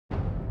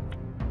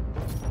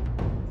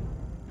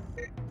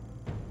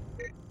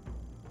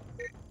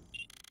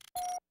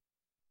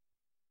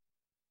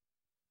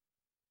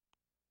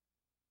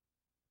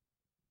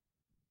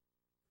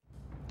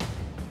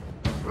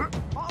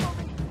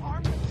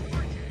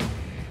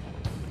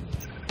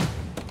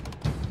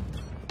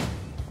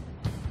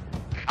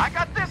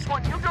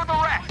one, you do the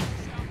rest.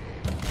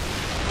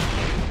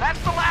 That's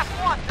the last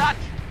one, Dutch.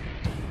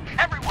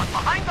 Everyone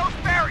behind those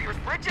barriers,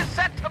 bridge is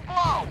set to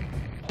blow.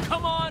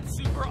 Come on,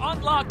 Super,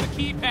 unlock the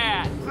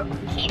keypad.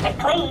 Keep it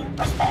clean.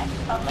 Respect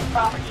public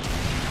property.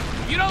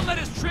 If you don't let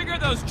us trigger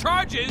those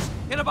charges,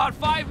 in about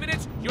 5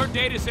 minutes, your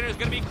data center is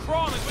going to be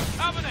crawling with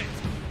Covenant.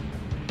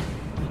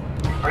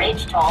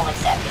 Bridge toll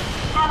accepted.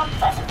 Have a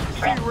pleasant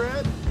trip. See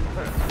red?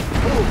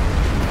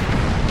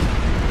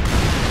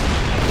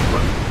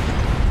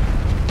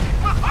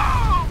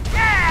 Woohoo!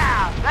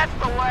 Yeah! That's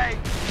the way!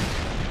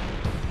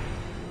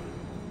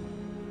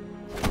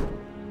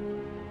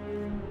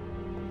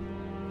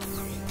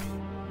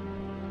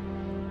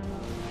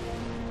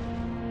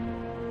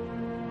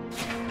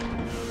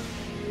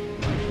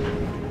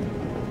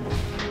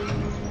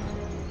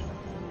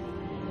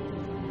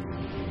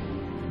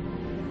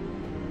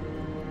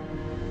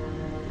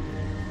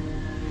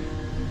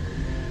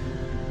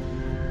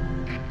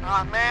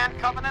 Aw, man,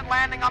 Covenant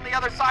landing on the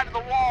other side of the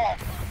wall.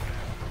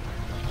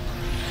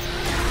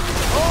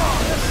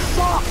 Oh, this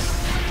sucks!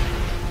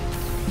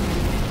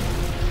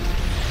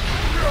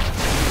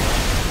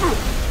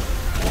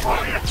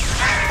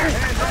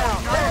 Hand down!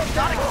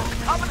 Gotta keep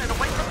the Covenant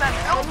away from that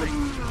building.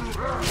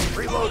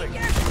 Reloading.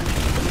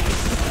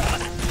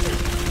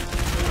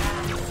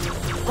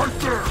 Right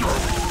there!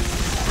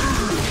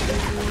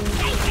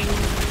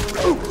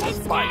 Ooh, that's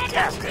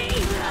fantastic!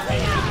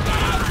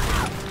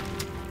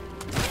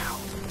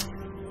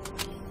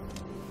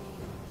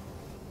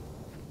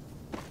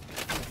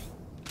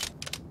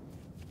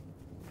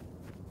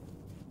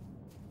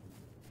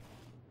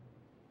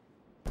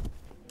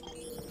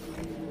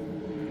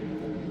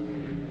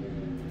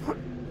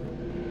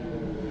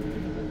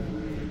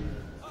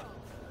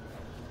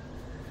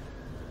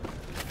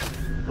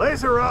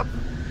 Laser up!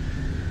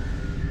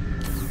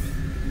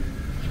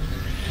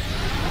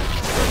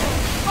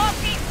 All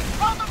teams,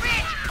 hold the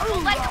ridge!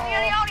 We'll let them near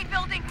the Audi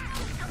building!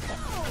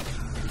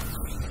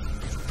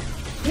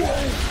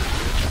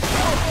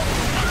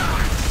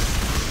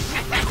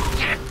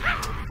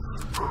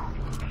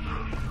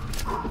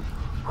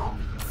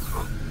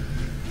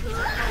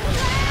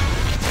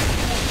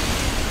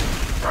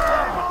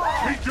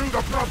 We do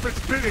the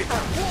prophet's bidding!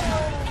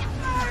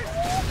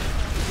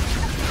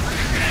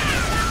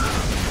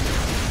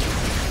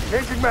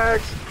 Changing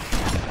mags!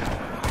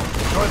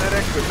 Enjoy that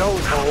extra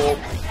nose hole!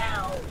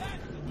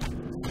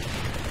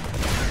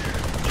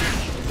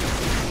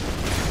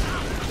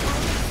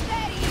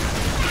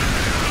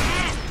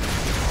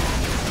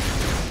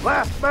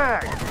 Last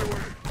mag!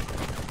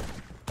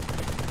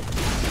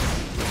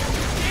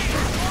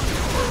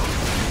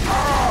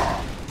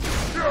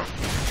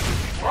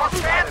 More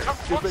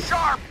phantoms, look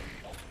sharp!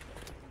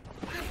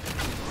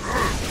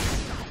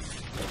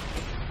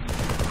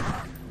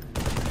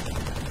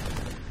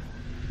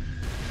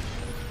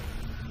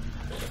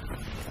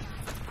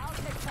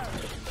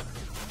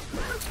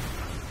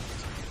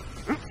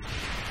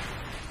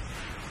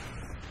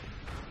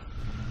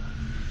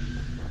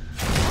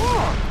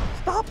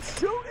 Stop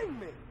shooting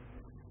me!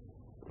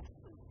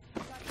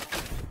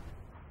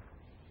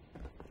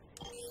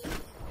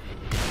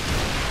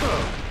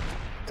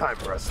 Time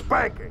for a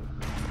spanking!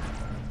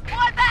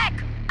 Fall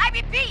back! I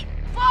repeat,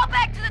 fall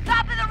back to the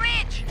top of the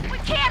ridge! We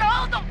can't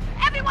hold them!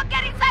 Everyone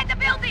get inside the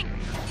building!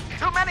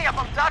 Too many of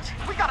them, Dutch.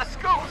 We gotta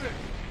scoot.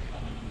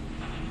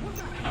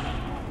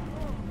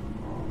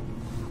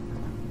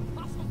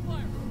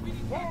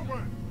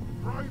 Forward!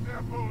 Drive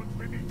their bones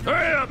beneath.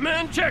 Hurry up,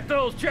 men! Check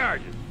those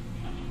charges!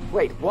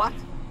 Wait, what?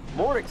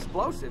 More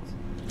explosives?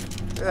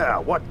 Yeah,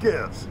 what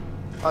gives?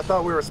 I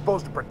thought we were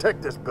supposed to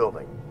protect this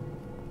building.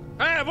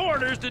 I have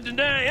orders to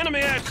deny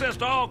enemy access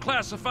to all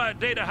classified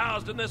data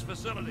housed in this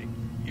facility.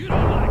 You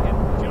don't like it?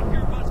 Jump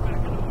your butts back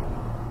in order.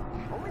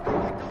 Only thing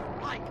I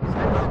don't like is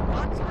that our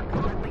butts are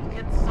currently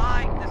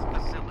inside this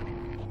facility.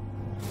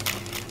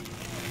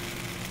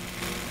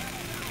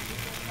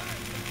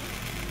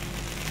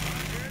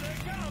 Here they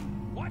come!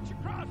 Watch your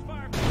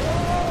crossfire!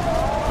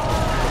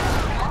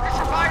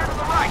 Mission fire to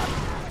the right.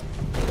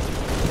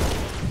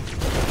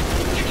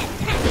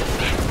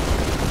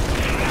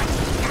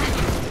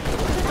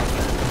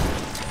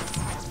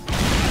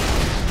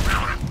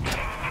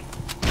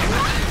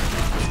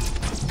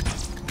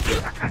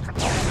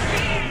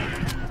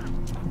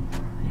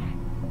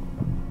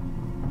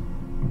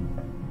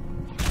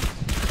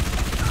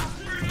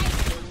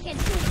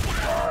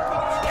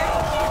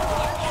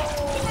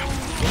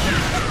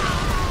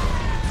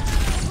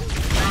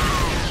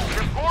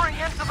 They're pouring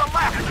into the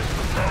left.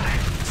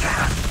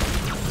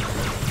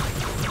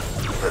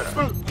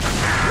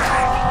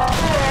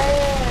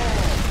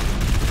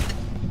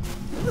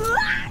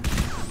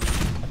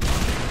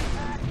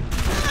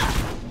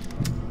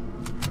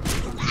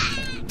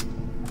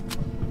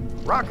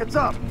 Rockets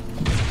up!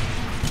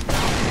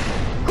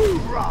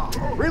 Hoorah!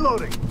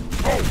 Reloading!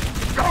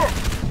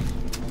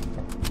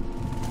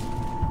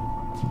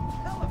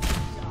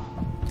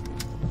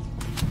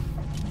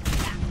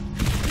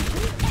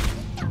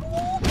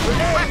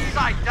 West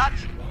side, Dutch.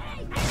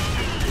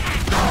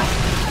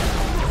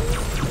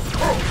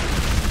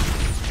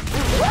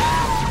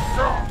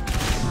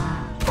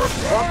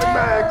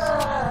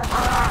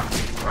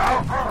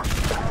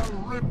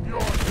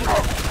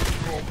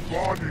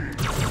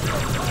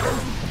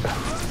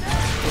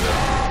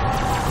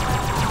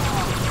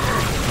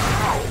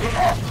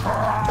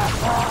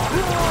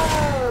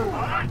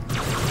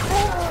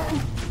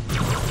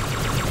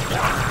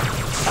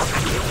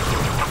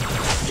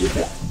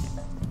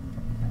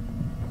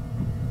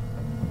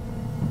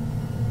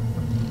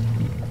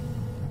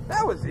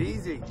 was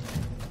easy.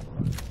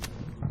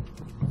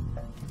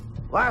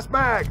 Last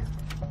mag!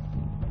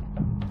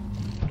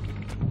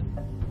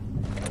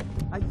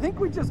 I think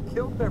we just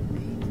killed their B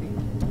team.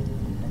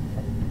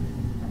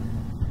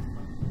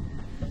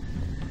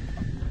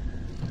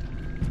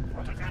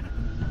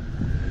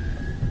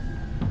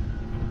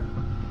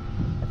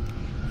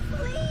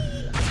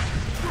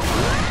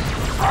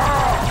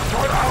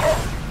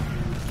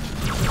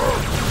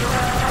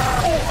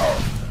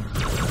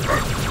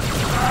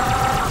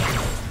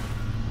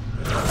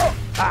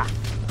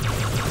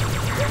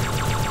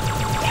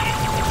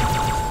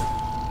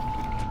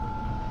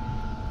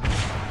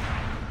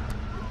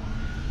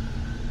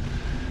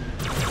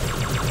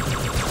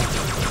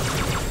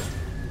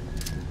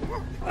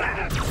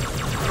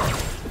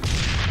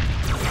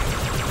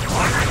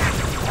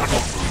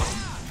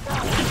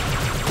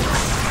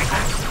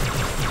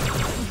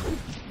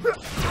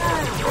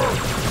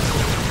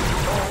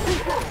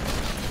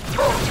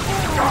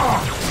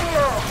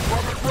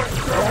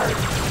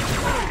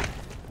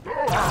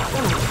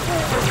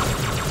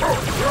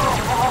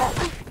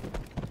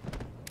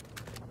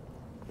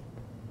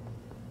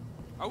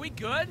 Are we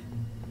good?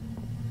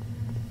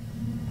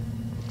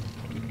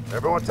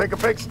 Everyone take a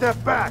big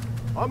step back.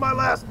 On my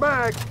last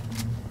mag.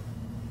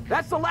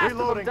 That's the last of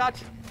Reloading. them, Dutch.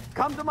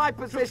 Come to my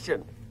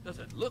position. Does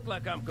it look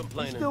like I'm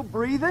complaining? Still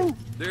breathing?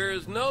 There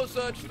is no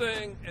such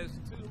thing as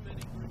too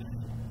many.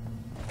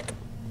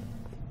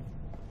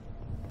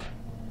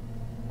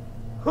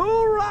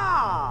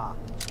 Hoorah!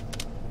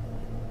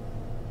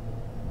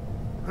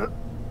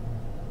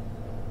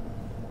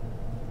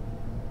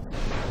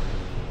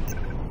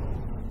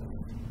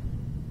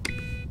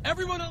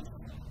 Everyone else!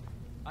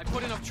 I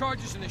put enough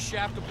charges in this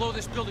shaft to blow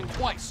this building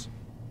twice.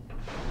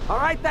 All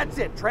right, that's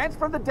it.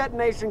 Transfer the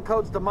detonation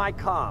codes to my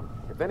comm.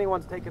 If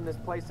anyone's taking this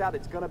place out,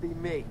 it's gonna be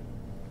me.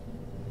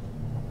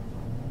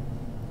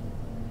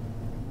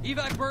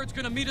 Evac Bird's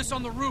gonna meet us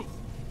on the roof.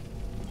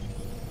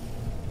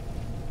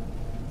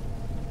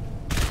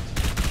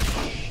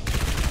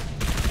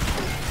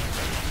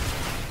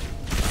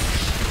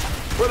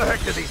 Where the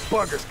heck did these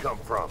buggers come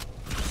from?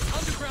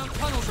 Underground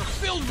tunnels are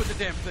filled with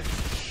the damn thing.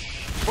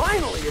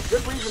 Finally, a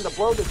good reason to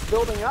blow this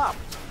building up.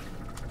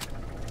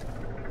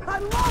 I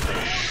love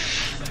it!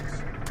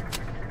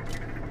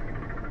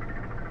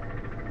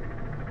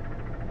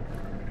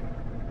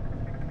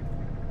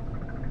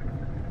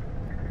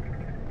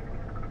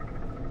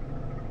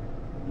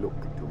 Look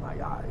into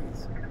my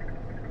eyes.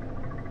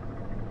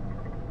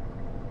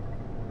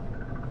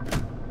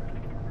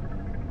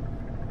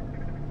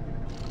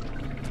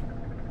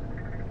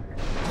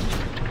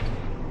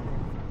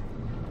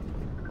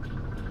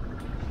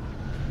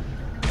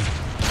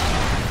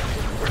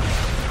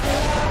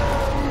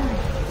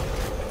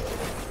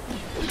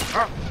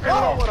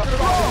 Oh, what a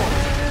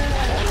fucking...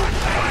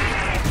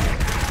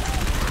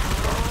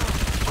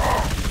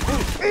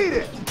 Eat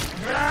it!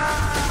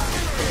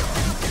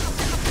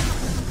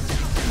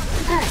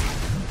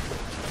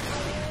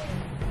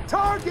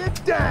 Target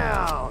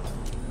down!